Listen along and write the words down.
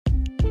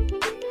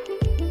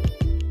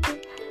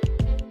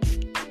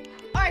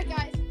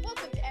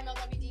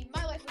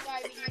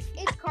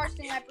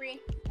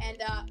Pre,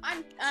 and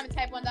I'm a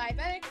type 1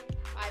 diabetic.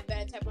 I've been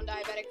a type 1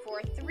 diabetic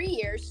for 3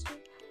 years,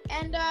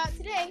 and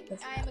today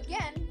I am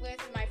again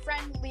with my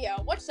friend Leo.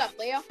 What's up,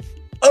 Leo?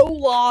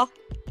 Hola.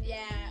 Yeah.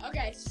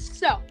 Okay.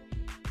 So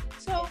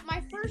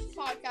my first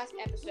podcast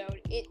episode,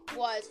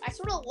 I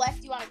sort of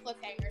left you on a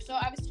cliffhanger. So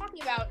I was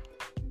talking about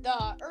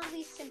the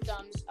early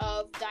symptoms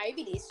of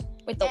diabetes.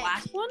 Wait, the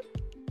last one?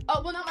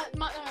 Oh, well, not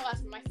my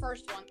last one. My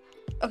first one.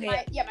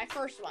 Okay. My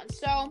first one.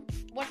 So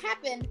what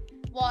happened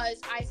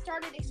was I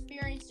started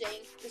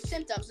experiencing the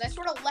symptoms, and I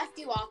sort of left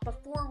you off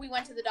before we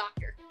went to the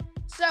doctor.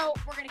 So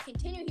we're going to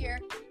continue here,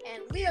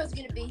 and Leo's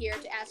going to be here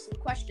to ask some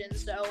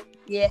questions, so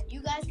yeah,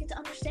 you guys get to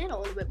understand a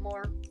little bit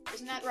more.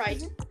 Isn't that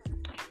right?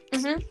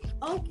 Mm-hmm.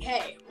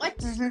 Okay,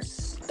 let's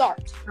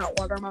start. Not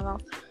water in my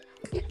mouth.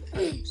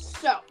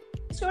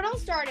 So it all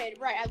started,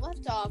 right, I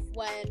left off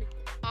when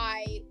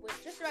I was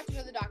just about to go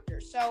to the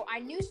doctor. So I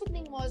knew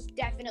something was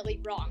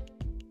definitely wrong.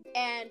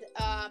 And,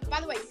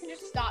 by the way, you can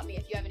just stop me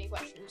if you have any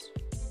questions.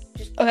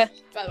 Just, okay.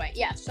 By the way,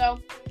 yeah, so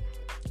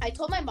I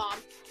told my mom,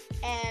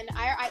 and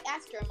I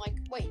asked her, I'm like,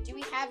 wait, do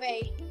we have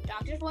a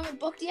doctor's appointment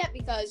booked yet?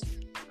 Because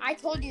I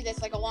told you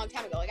this, like, a long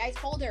time ago. Like, I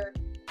told her,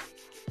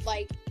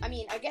 like,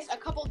 I guess a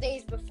couple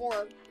days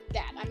before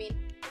that.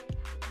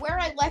 Where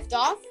I left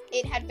off,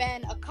 it had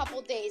been a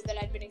couple days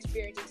that I'd been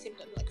experiencing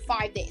symptoms, like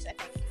 5 days, I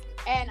think.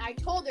 And I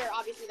told her,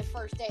 obviously, the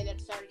first day that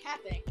it started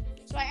happening.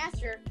 So I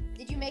asked her,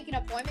 did you make an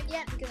appointment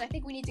yet? Because I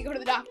think we need to go to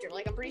the doctor.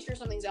 Like, I'm pretty sure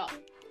something's up.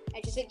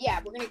 And she said, yeah,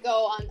 we're going to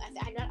go on,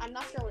 I'm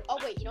not sure. Oh,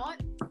 wait, you know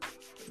what?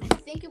 I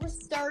think it was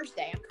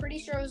Thursday. I'm pretty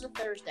sure it was a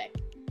Thursday.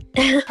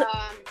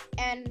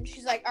 And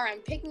she's like, all right,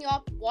 I'm picking you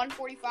up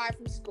 1:45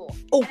 from school.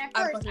 Oh, and at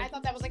first, I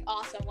thought that was, like,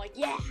 awesome. Like,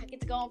 yeah, I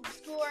get to go home from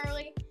school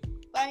early.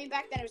 But,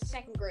 back then it was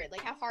second grade.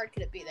 Like, how hard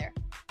could it be there?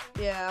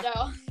 Yeah.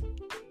 So,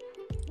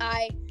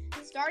 I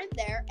started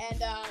there, and,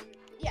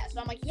 so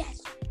I'm like,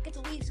 yes, I get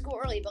to leave school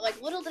early. But, like,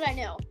 little did I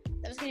know,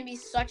 that was going to be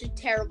such a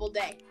terrible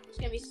day. It was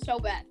going to be so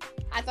bad.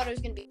 I thought it was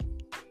going to be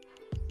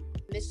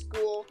miss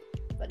school.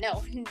 But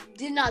no,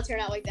 did not turn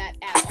out like that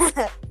at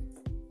all.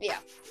 Yeah.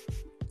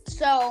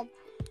 So,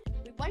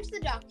 we went to the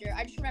doctor.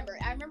 I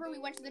remember we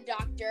went to the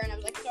doctor, and I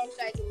was, like, so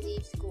excited to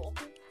leave school.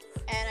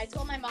 And I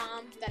told my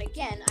mom that,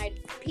 again,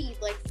 I'd peed,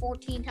 like,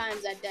 14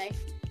 times that day,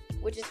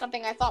 which is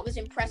something I thought was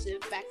impressive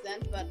back then,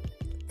 but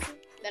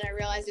then I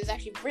realized it was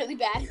actually really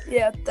bad.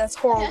 Yeah, that's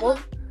horrible.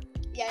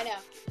 Yeah, I know.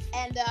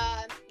 And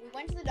we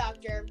went to the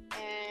doctor,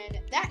 and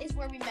that is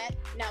where we met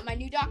my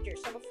new doctor.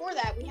 So before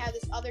that, we had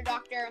this other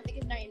doctor. I think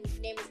his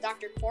name is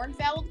Dr.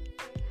 Kornfeld.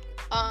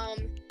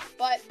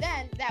 But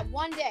then that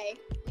one day,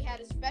 we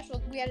had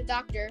a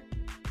doctor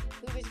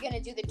who was gonna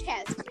do the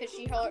test because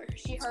she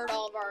heard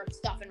all of our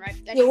stuff, and right.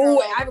 Then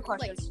I have a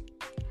question.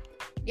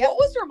 Yep. What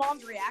was your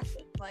mom's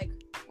reaction like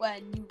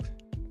when you?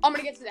 I'm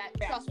gonna get to that.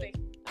 Trust me.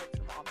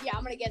 Yeah,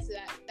 I'm gonna get to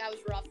that. That was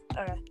rough.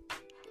 Okay.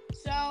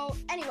 So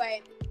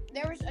anyway,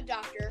 there was a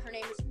doctor. Her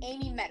name is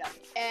Amy Mehta,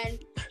 and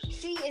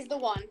she is the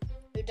one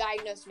who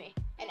diagnosed me.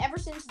 And ever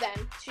since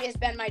then, she has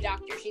been my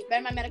doctor. She's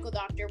been my medical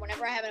doctor.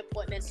 Whenever I have an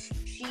appointment,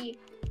 she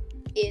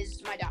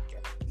is my doctor.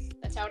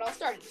 That's how it all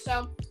started.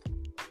 So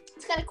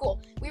it's kind of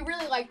cool. We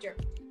really liked her,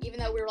 even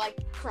though we were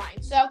like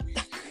crying. So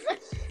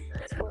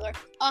spoiler.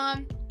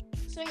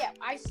 So yeah,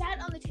 I sat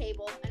on the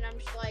table, and I'm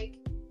just like,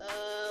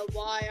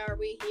 why are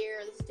we here?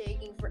 This is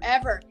taking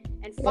forever.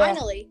 And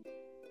finally,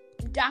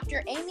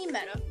 Dr. Amy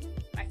Mehta,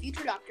 my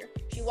future doctor,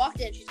 she walked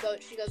in. She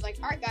goes like,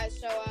 all right, guys,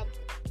 so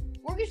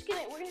we're just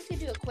gonna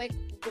do a quick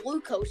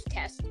glucose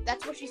test.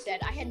 That's what she said.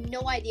 I had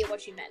no idea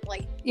what she meant.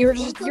 Like, you were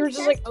just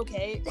like,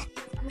 okay.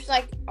 I'm just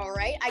like, all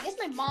right. I guess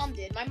my mom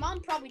did. My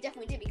mom probably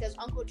definitely did, because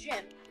Uncle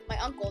Jim, my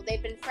uncle,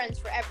 they've been friends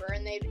forever,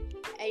 and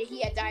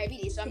he had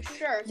diabetes. So I'm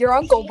sure your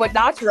uncle, but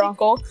not your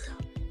uncle.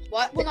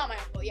 What? Well, not my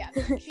uncle. Yeah,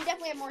 she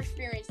definitely had more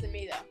experience than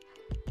me,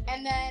 though.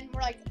 And then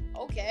we're like,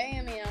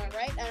 okay. All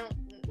right.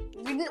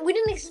 We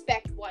didn't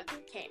expect what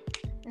came.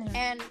 Mm-hmm.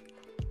 And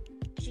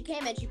she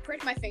came in, she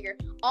pricked my finger.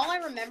 All I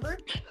remember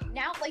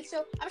now, I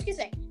was gonna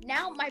say,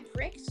 now my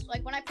pricks,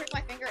 like when I prick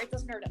my finger, it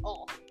doesn't hurt at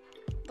all.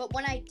 But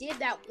when I did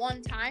that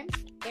one time,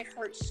 it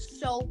hurt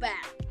so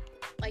bad.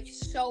 Like,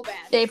 so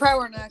bad. Yeah, you probably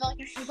weren't,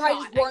 you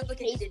probably just weren't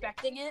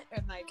expecting it,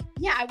 and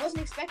yeah, I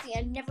wasn't expecting it.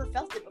 I never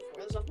felt it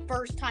before. It was the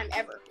first time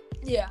ever.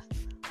 Yeah.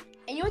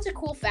 And you know what's a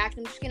cool fact?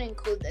 I'm just gonna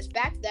include this.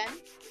 Back then,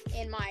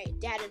 in my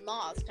dad and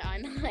ma's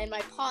time, and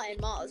my pa and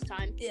ma's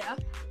time,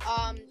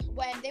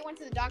 when they went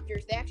to the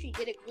doctors, they actually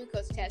did a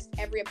glucose test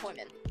every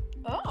appointment.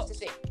 Oh. Just to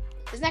see.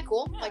 Isn't that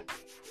cool? Yeah. Like,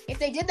 if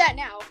they did that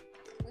now,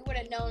 we would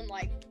have known,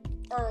 like,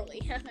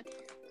 early.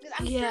 Because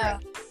I'm sure, I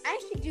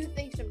actually do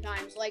think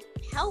sometimes, like,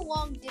 how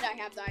long did I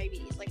have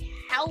diabetes? Like,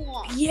 how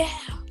long? Yeah.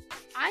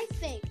 I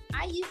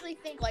usually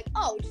think, like,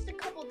 oh, just a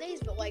couple days,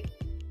 but, like,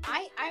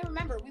 I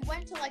remember we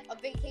went to, like, a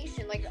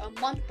vacation, like, a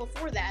month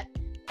before that,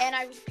 and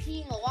I was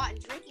peeing a lot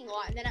and drinking a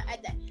lot, and then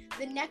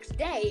the next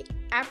day,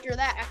 after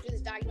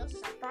this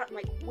diagnosis, I thought,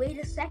 like, wait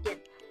a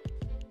second,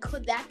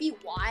 could that be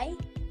why?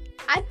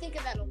 I think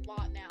of that a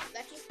lot now.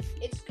 That's just,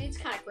 it's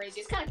kind of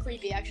crazy. It's kind of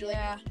creepy, actually.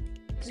 Yeah.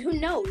 Who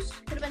knows?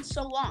 Could have been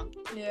so long.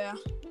 Yeah.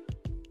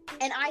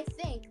 And I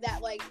think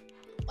that, like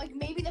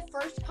maybe the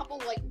first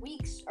couple, like,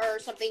 weeks or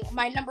something,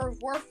 my numbers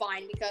were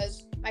fine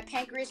because my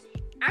pancreas,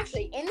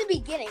 actually, in the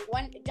beginning,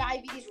 when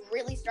diabetes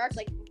really starts,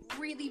 like,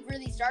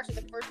 really starts in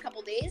the first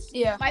couple days,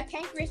 my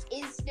pancreas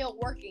is still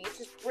working. It's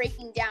just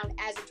breaking down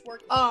as it's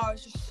working. Oh,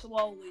 it's just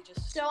slowly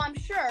So I'm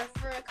sure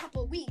for a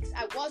couple weeks,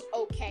 I was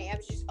okay. I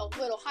was just a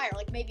little higher,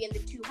 like maybe in the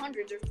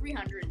 200s or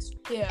 300s.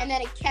 Yeah. And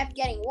then it kept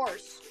getting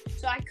worse.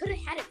 So I could have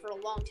had it for a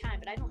long time,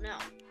 but I don't know.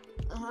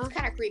 It's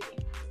kind of creepy.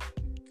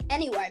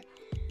 Anyway,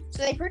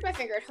 so they pricked my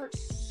finger. It hurt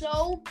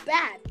so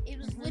bad. It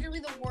was literally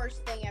the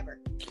worst thing ever.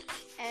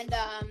 And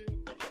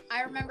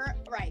I remember,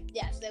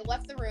 so they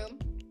left the room,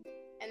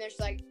 and they're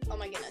just like, oh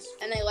my goodness.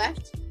 And they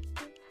left,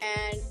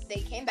 and they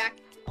came back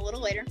a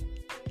little later,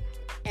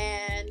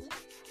 and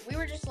we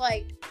were just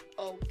like,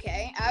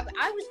 okay.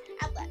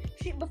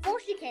 Before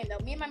she came,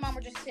 though, me and my mom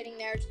were just sitting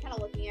there, just kind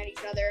of looking at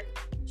each other,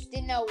 just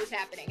didn't know what was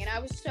happening, and I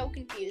was so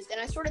confused, and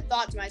I sort of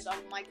thought to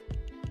myself, I'm like,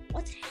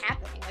 what's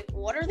happening? Like,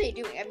 what are they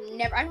doing? I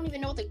don't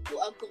even know what a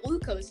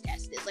glucose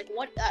test is. Like,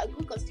 what a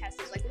glucose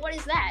test is. Like, what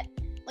is that?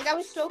 Like, I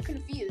was so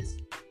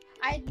confused.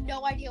 I had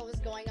no idea what was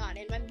going on.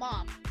 And my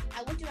mom, I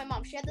looked at my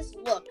mom. She had this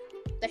look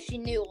that she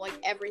knew, like,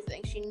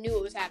 everything. She knew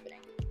what was happening.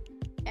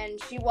 And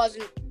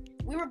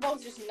we were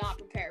both just not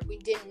prepared. We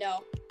didn't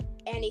know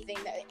anything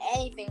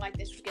like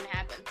this was going to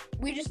happen.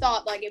 We just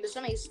thought, like, it was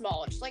something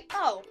small. Just like,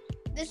 oh,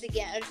 this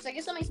again. It's just like,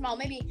 it's something small.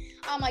 Maybe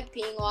I'm, like,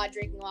 peeing a lot,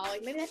 drinking a lot.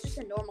 Like, maybe that's just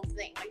a normal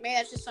thing. Like, maybe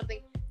that's just something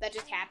that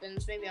just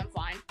happens. Maybe I'm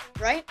fine.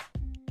 Right?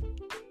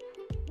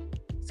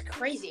 It's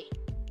crazy.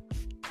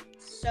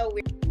 It's so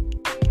weird.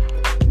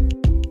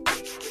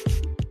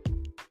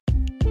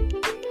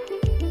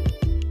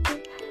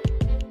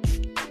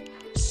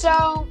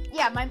 So,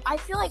 yeah, I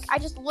feel like I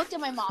just looked at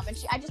my mom, and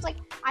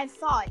I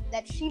thought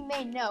that she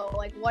may know,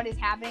 like, what is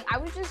happening. I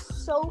was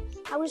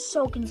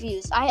so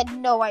confused. I had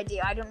no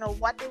idea. I don't know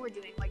what they were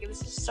doing. Like, it was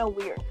just so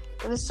weird.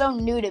 It was so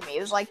new to me.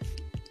 It was, like,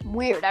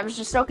 weird. I was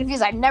just so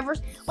confused. I'd never,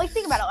 like,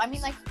 think about it. I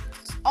mean, like,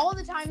 all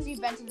the times you've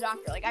been to the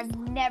doctor, like, I've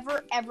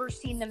never, ever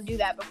seen them do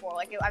that before.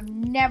 Like, I've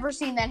never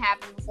seen that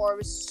happen before. It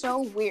was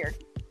so weird.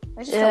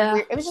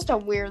 It was just a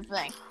weird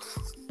thing.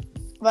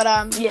 But,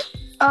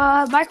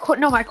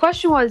 my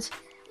question was,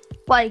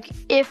 like,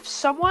 if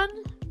someone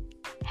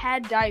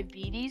had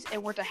diabetes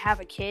and were to have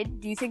a kid,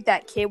 do you think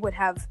that kid would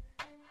have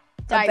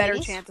a better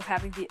chance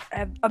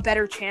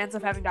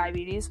of having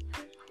diabetes?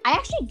 I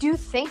actually do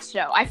think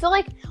so. I feel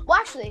like, well,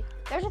 actually,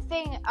 there's a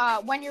thing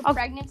when you're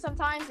pregnant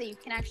sometimes that you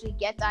can actually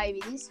get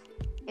diabetes.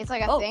 It's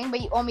like a thing,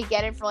 but you only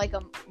get it for like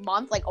a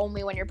month, like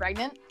only when you're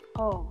pregnant.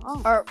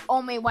 Or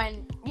only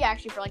when,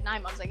 actually for like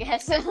 9 months, I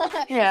guess.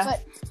 Yeah.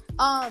 But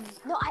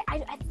no,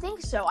 I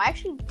think so.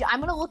 I'm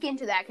gonna look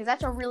into that because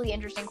that's a really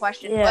interesting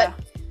question. Yeah.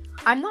 But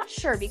I'm not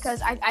sure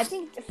because I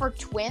think for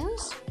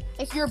twins,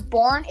 if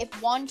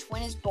one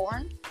twin is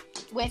born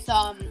with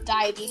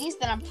diabetes,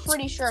 then I'm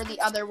pretty sure the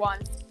other one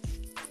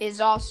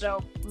is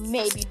also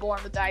maybe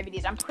born with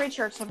diabetes. I'm pretty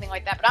sure it's something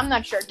like that, but I'm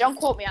not sure. Don't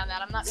quote me on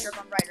that. I'm not sure if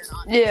I'm right or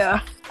not.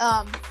 Yeah.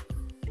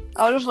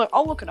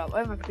 I'll look it up. I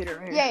have my computer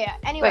right here. Yeah.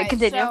 Anyway, wait,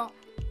 continue.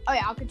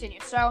 I'll continue.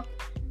 So,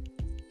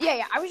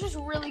 I was just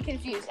really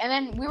confused. And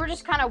then we were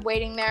just kind of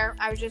waiting there.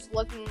 I was just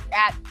looking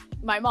at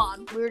my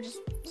mom. We were just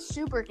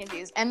super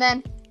confused. And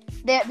then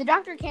the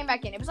doctor came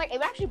back in.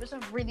 It actually was a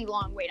really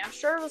long wait. I'm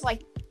sure it was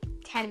like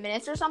 10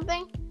 minutes or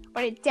something,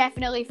 but it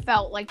definitely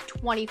felt like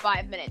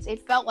 25 minutes.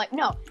 It felt like,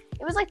 no,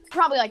 it was like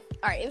probably like,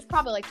 it was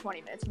probably like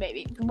 20 minutes,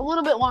 maybe. A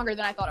little bit longer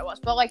than I thought it was.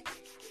 But like,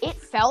 it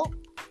felt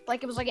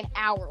like it was like an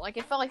hour. Like,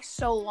 it felt like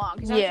so long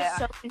because I was just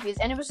so confused.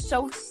 And it was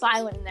so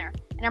silent in there.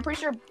 And I'm pretty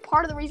sure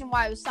part of the reason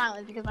why it was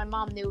silent is because my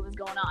mom knew what was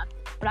going on.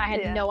 But I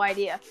had no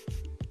idea.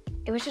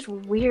 It was just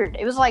weird.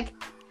 It was like,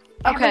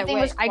 everything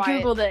was quiet.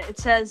 I googled it. It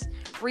says,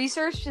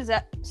 research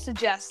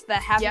suggests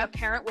that having a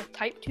parent with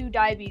type 2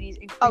 diabetes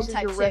increases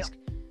your risk.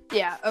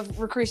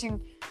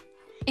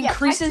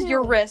 Increases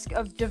your risk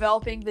of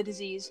developing the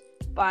disease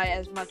by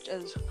as much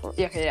as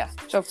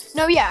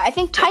I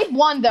think type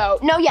 1 though.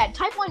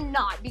 Type 1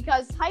 not,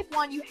 because type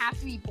 1 you have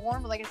to be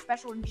born with like a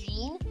special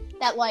gene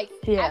that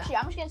actually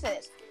I'm just gonna say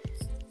this.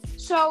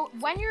 So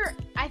when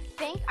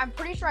I'm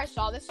pretty sure I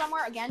saw this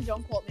somewhere. Again,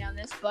 don't quote me on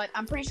this, but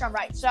I'm pretty sure I'm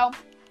right. So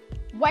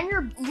when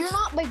you're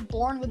not like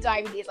born with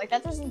diabetes, like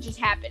that doesn't just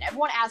happen.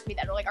 Everyone asks me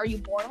that. They're like, are you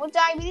born with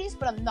diabetes?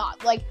 But I'm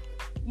not. Like,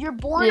 you're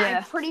born,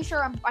 I'm pretty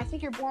sure, I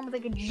think you're born with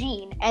like a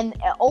gene, and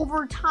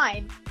over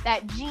time,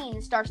 that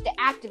gene starts to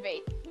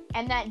activate,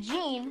 and that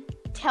gene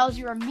tells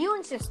your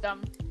immune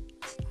system,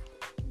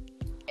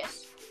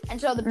 and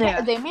so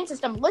the immune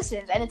system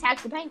listens and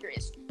attacks the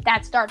pancreas.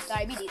 That starts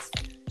diabetes.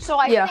 So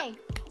I think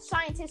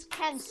scientists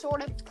can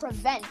sort of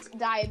prevent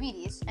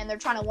diabetes, and they're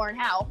trying to learn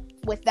how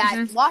with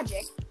that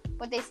logic,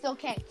 but they still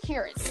can't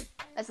cure it.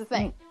 That's the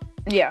thing.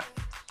 Yeah.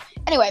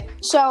 Anyway,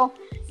 so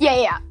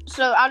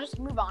so I'll just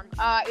move on.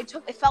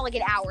 It felt like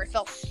an hour. It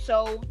felt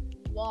so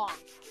long,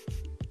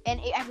 and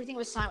everything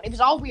was silent. It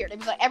was all weird. It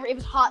was like it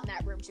was hot in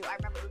that room too. I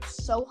remember it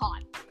was so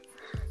hot.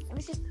 It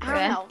was just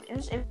I don't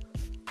know.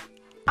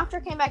 Doctor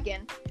came back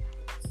in,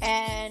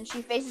 and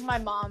she faces my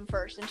mom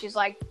first, and she's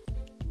like,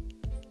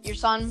 your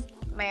son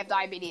may have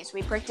diabetes.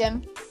 We pricked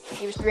him.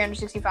 He was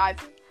 365,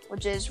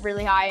 which is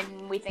really high,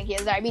 and we think he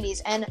has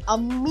diabetes. And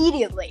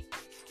immediately,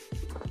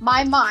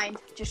 my mind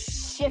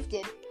just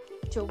shifted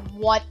to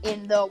what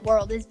in the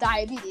world is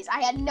diabetes.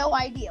 I had no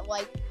idea.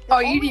 Like, you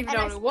didn't even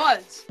know what it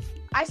was.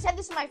 I said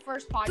this in my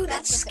first podcast. Dude,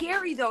 that's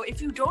scary, though.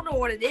 If you don't know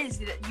what it is,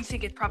 you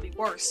think it's probably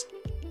worse.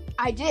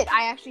 I did.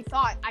 I actually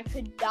thought I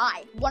could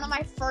die. One of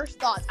my first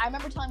thoughts. I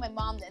remember telling my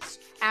mom this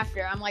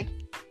after. I'm like,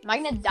 am I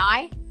going to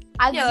die?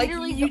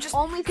 Literally, you just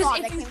only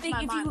thought that came to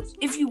my mind.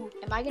 If you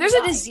am I gonna there's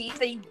die? a disease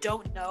that you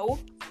don't know,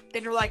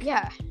 then you're like,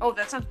 oh,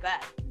 that sounds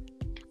bad.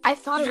 I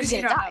thought I was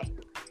going to die.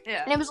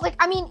 Yeah. And it was like,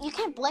 I mean, you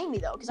can't blame me,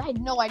 though, because I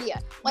had no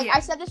idea. Like, I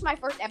said this in my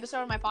first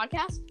episode of my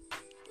podcast,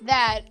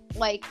 that,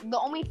 like, the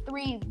only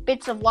 3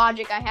 bits of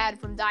logic I had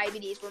from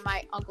diabetes were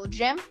my Uncle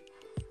Jim,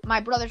 my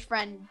brother's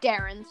friend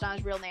Darren, it's not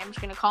his real name, I'm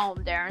just going to call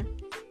him Darren,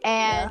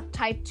 and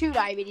type 2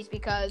 diabetes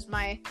because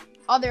my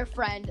other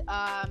friend,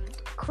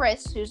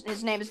 Chris,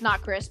 his name is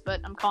not Chris,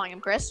 but I'm calling him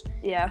Chris.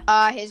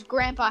 Yeah. His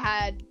grandpa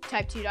had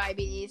type 2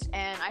 diabetes,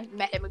 and I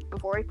met him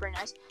before, he's pretty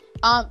nice.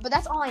 But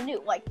that's all I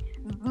knew. Like,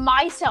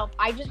 myself,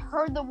 I just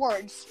heard the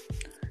words,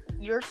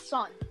 your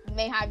son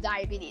may have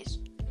diabetes.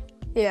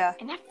 Yeah.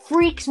 And that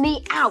freaks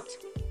me out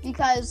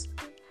because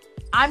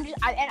I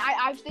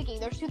was thinking,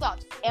 there's 2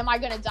 thoughts. Am I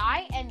going to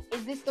die? And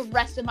is this the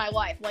rest of my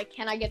life? Like,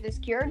 can I get this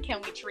cured?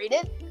 Can we treat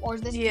it? Or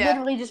is this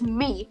literally just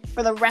me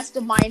for the rest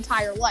of my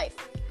entire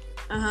life?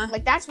 Uh-huh.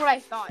 Like, that's what I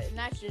thought. And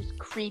that's just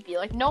creepy.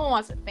 Like, no one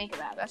wants to think of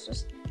that. That's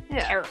just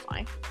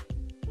terrifying.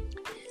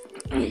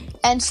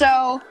 And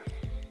so,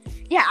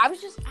 yeah, I was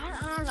just,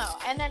 I don't know.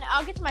 And then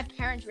I'll get to my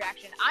parents'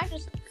 reaction. I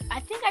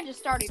think I just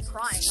started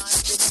crying,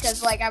 honestly,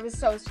 because, like, I was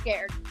so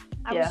scared.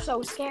 I was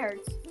so scared.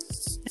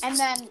 And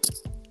then,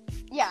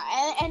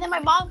 and then my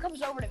mom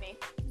comes over to me.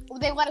 Well,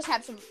 they let us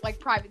have some, like,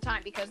 private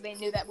time because they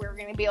knew that we were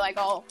going to be, like,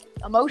 all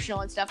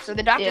emotional and stuff. So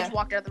the doctor just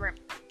walked out of the room.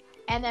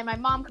 And then my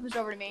mom comes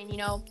over to me,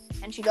 and,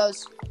 and she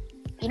goes,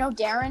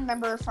 Darren,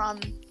 remember from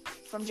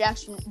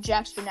Jack's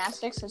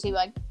Gymnastics? Because he,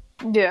 like,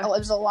 it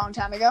was a long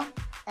time ago.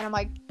 And I'm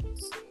like,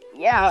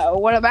 yeah,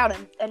 what about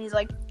him? And he's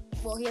like,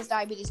 well, he has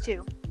diabetes,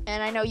 too.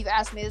 And I know you've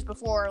asked me this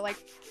before. Like,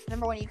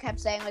 remember when you kept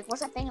saying, like,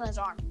 what's that thing on his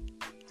arm?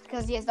 It's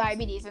because he has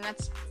diabetes. And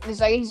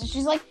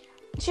she's like,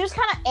 she was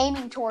kind of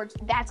aiming towards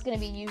that's going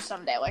to be you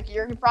someday. Like,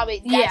 you're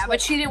probably...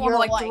 but she didn't want to,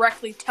 like,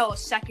 directly tell a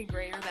second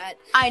grader that...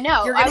 I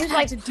know. You're I was,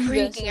 like, to do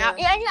freaking out.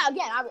 Yeah,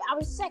 again, I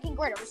was second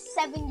grade. I was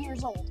 7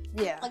 years old.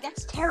 Yeah. Like,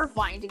 that's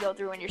terrifying to go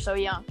through when you're so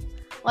young.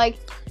 Like...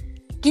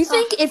 Do you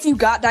think if you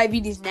got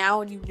diabetes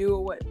now and you knew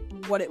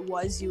what it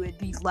was, you would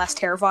be less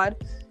terrified?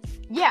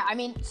 Yeah, I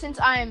mean, since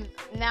I'm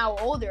now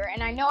older,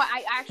 and I know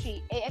I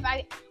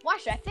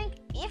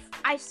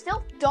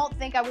still don't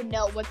think I would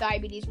know what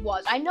diabetes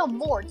was. I know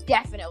more,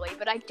 definitely,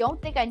 but I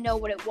don't think I know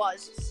what it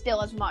was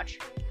still as much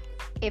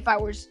if I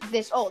was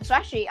this old. So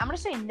actually, I'm going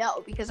to say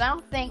no, because I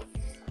think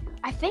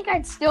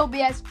I'd still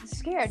be as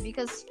scared,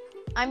 because,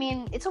 I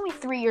mean, it's only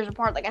 3 years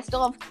apart. Like, I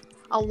still have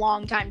a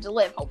long time to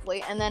live,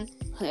 hopefully, and then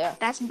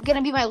that's going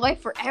to be my life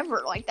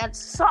forever. Like, that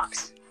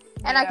sucks.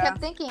 And I kept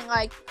thinking,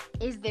 like,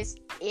 is this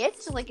it?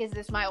 Like, is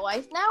this my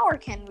life now, or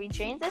can we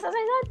change this, as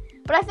I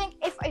said? But I think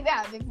if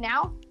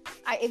now,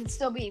 it'd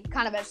still be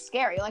kind of as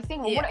scary. Like,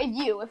 think, what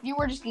if you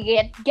were just to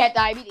get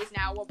diabetes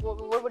now,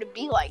 what would it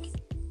be like?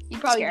 You'd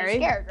probably be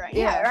scared, right?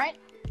 Yeah, right?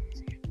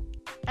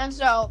 And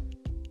so,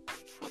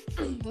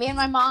 me and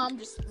my mom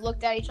just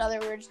looked at each other.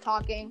 We were just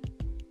talking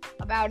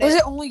about it. Was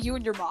it only you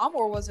and your mom,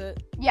 or was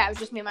it? Yeah, it was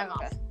just me and my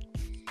mom.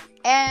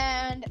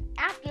 And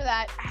after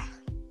that...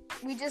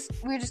 We just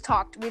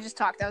talked.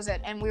 That was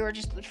it. And we were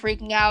just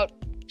freaking out.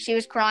 She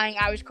was crying.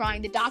 I was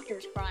crying. The doctor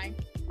was crying.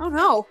 Oh,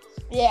 no.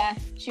 Yeah.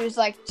 She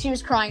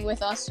was crying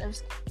with us.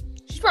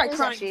 She's probably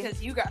crying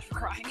because you guys were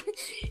crying.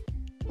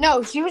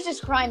 No, she was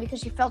just crying because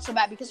she felt so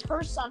bad because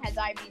her son had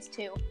diabetes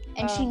too.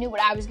 And she knew what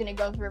I was going to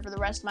go through for the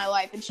rest of my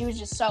life. And she was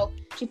just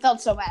she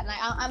felt so bad.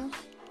 And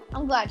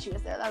I'm glad she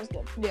was there. That was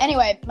good. Yeah.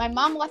 Anyway, my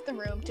mom left the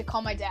room to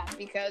call my dad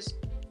because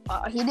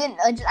he didn't.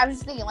 I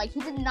was thinking, like,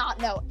 he did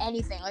not know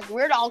anything. Like,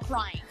 we're all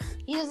crying.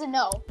 He doesn't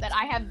know that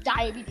I have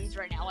diabetes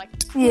right now. Like,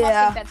 he must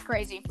think that's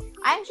crazy.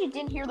 I actually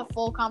didn't hear the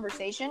full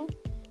conversation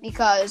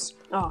because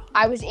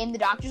I was in the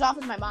doctor's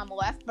office. My mom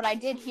left, but I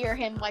did hear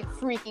him, like,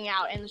 freaking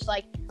out and just,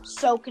 like,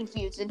 so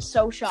confused and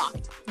so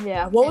shocked.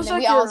 Yeah.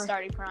 We all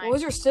started crying. What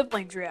was your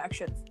siblings'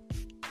 reaction?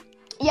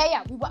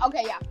 Yeah.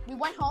 We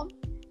went home,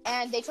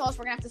 and they told us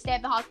we're gonna have to stay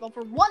at the hospital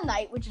for one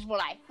night, which is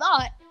what I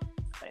thought,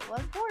 but it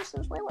was worse. It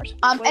was way worse.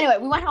 Anyway,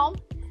 we went home,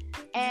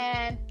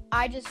 and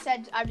I just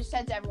said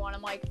to everyone,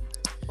 I'm like,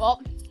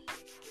 well,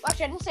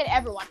 actually, I didn't say to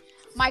everyone.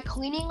 My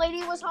cleaning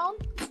lady was home,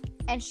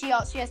 and she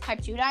has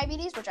type 2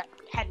 diabetes, which I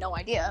had no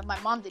idea. My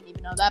mom didn't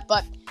even know that,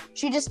 but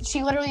she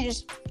literally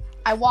just,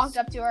 I walked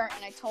up to her,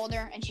 and I told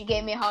her, and she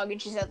gave me a hug,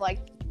 and she said, like,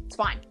 it's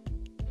fine.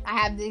 I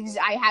have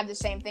the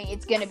same thing.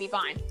 It's gonna be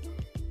fine.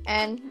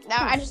 And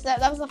now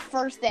that was the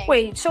first thing.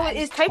 Wait, so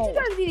is type 2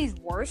 diabetes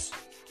worse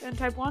than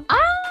type 1?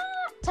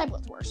 Type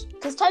 1's worse.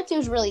 Because type 2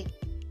 is really,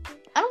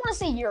 I don't want to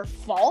say your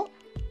fault,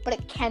 but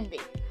it can be.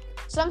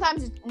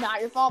 sometimes it's not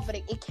your fault, but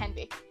it can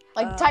be.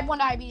 Like, type 1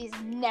 diabetes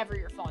is never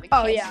your fault.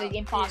 It's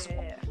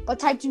impossible. Yeah. But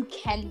type 2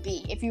 can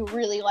be. If you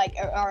really, like,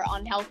 are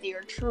unhealthy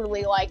or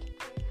truly, like,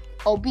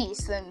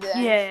 obese, then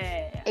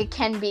it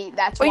can be.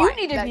 That's why. But you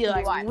need to be,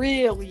 like,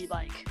 really,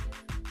 like,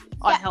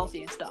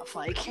 unhealthy and stuff.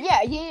 Like,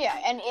 yeah.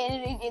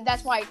 And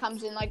that's why it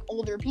comes in, like,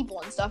 older people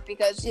and stuff,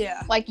 because,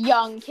 yeah, like,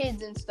 young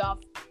kids and stuff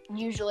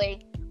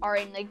usually are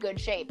in, like, good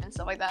shape and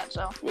stuff like that.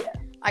 So, yeah,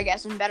 I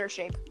guess in better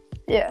shape.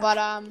 Yeah. But,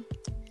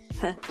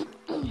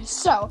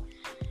 so,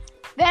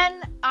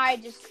 then I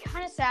just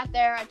kind of sat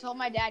there. I told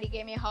my dad, he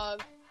gave me a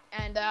hug,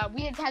 and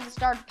we had to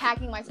start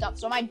packing my stuff.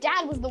 So my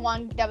dad was the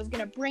one that was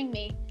going to bring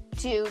me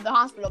to the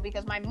hospital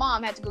because my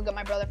mom had to go get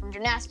my brother from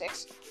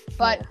gymnastics.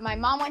 But my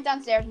mom went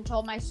downstairs and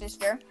told my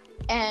sister,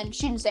 and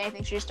she didn't say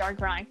anything. She just started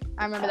crying.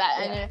 I remember that.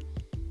 Yeah. And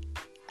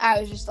I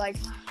was just like,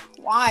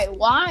 why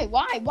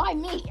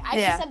me? I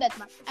just said that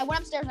to I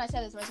went upstairs and I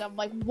said this to myself,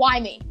 like, why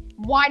me?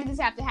 Why did this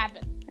have to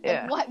happen?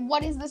 Yeah. Like,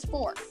 what is this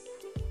for?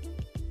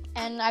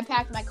 And I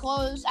packed my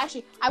clothes.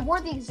 Actually, I wore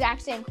the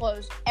exact same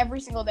clothes every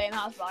single day in the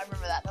hospital. I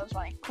remember that. That was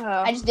funny.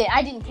 I just did.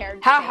 I didn't care.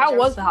 How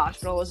was the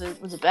hospital? Was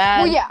it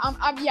bad? Well, yeah. I'm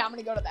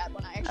gonna go to that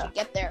when I actually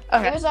get there.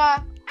 Okay. It was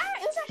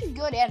actually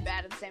good and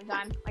bad at the same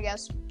time. I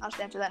guess I'll just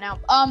answer that now.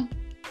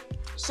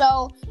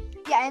 So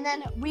yeah, and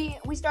then we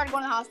started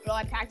going to the hospital.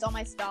 I packed all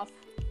my stuff.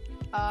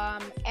 So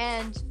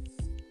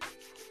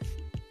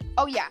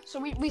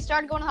we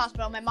started going to the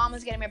hospital. My mom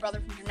was getting my brother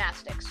from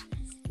gymnastics,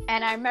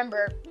 and I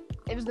remember.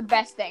 It was the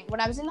best thing. When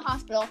I was in the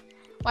hospital,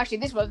 well, actually,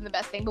 this wasn't the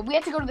best thing, but we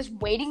had to go to this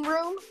waiting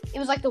room. It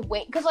was like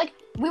because, like,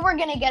 we were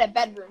going to get a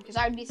bedroom because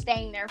I would be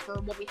staying there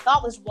for what we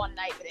thought was one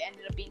night, but it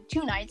ended up being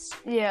 2 nights.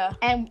 Yeah.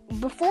 And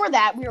before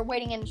that, we were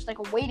waiting in just, like,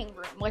 a waiting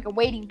room, like a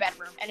waiting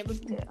bedroom, and it was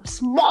the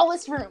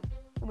smallest room.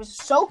 It was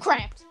so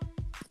cramped.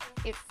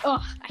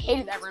 I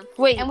hated that room.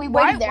 Wait, and we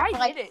waited there for,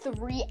 like,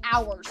 3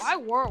 hours. Why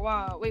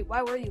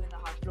were you in the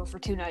hospital for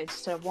 2 nights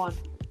instead of 1?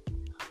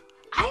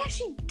 I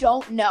actually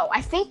don't know.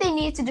 I think they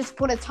needed to just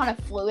put a ton of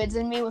fluids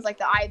in me with, like,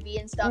 the IV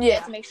and stuff. Yeah.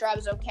 To make sure I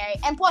was okay.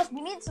 And plus,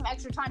 we needed some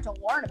extra time to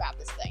learn about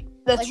this thing.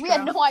 That's true. We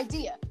had no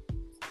idea.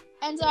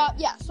 And,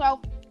 so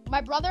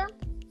my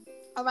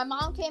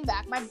mom came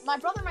back. My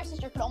brother and my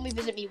sister could only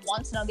visit me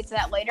once, and I'll get to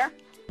that later.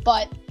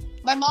 But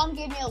my mom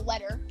gave me a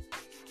letter.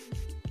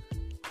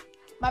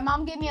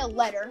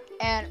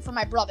 And from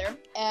my brother,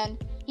 and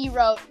he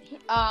wrote,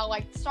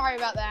 sorry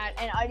about that.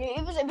 And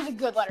it was a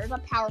good letter. It was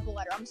a powerful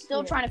letter. I'm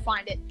still trying to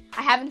find it.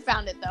 I haven't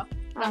found it, though.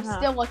 But I'm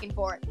still looking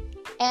for it.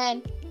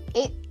 And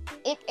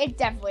it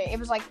definitely,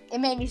 it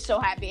made me so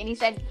happy. And he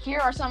said, here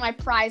are some of my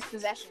prized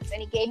possessions.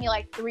 And he gave me,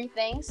 like, 3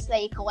 things that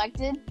he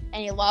collected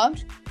and he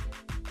loved.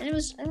 And it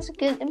was a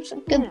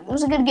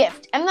good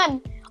gift. And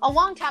then, a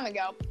long time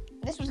ago,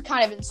 this was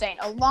kind of insane.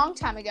 A long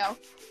time ago,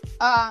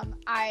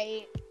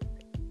 I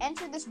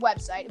entered this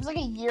website. It was like a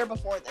year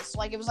before this.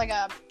 Like, it was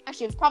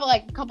probably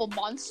like a couple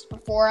months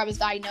before I was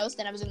diagnosed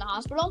and I was in the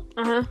hospital.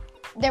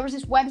 There was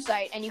this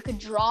website, and you could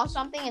draw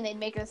something and they'd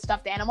make a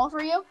stuffed animal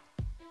for you.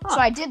 So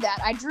I did that.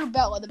 I drew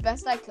Bella the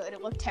best I could.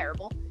 It looked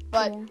terrible,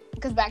 but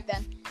because back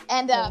then.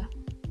 And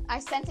I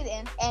sent it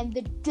in, and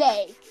the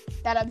day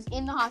that I was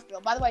in the hospital,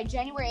 by the way,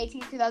 January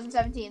 18th,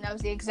 2017, that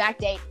was the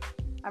exact date.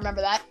 I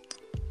remember that.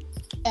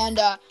 And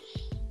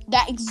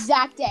that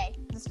exact day,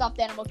 the stuffed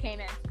animal came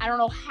in. I don't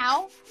know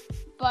how,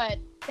 but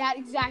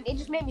it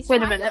just made me so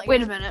happy.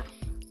 Wait a minute.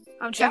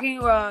 I'm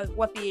checking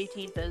what the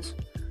 18th is.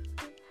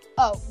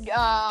 Oh,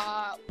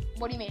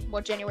 what do you mean?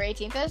 What January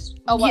 18th is?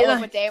 Oh,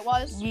 what day it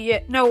was? Yeah,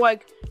 no,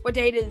 like, what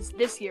date is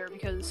this year,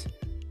 because...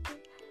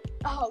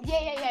 Oh,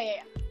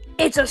 yeah.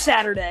 It's a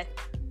Saturday.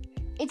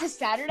 It's a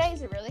Saturday?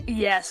 Is it really?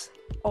 Yes.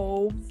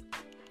 Oh,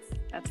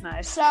 that's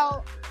nice.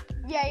 So,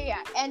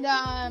 yeah. And,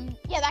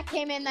 that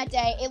came in that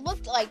day. It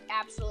looked, like,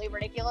 absolutely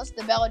ridiculous,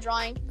 the Bella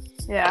drawing.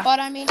 Yeah. But,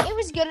 I mean, it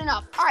was good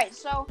enough. All right,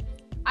 so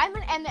I'm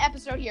going to end the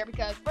episode here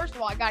because, first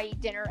of all, I got to eat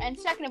dinner. And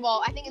second of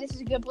all, I think this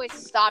is a good place to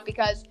stop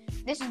because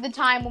this is the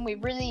time when we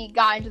really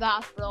got into the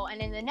hospital.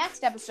 And in the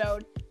next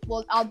episode,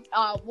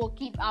 I'll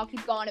keep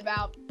going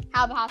about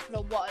how the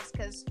hospital was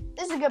because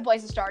this is a good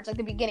place to start. It's like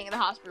the beginning of the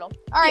hospital.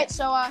 All right,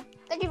 so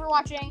thank you for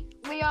watching.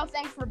 Leo,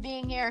 thanks for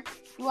being here.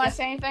 You want to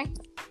say anything?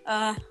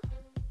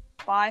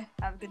 Bye.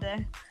 Have a good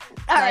day.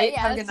 All right,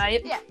 have a good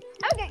night. Yeah.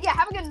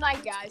 Have a good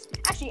night, guys.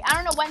 Actually, I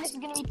don't know when this is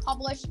going to be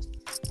published.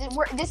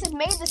 This is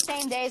made the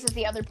same days as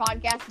the other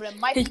podcast, but it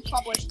might be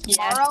published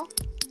tomorrow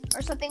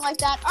or something like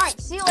that. All right,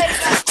 see you later,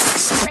 guys.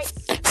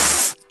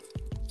 Great.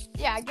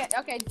 Yeah,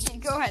 okay,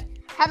 go ahead.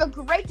 Have a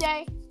great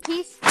day.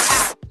 Peace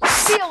out.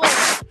 See you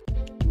later.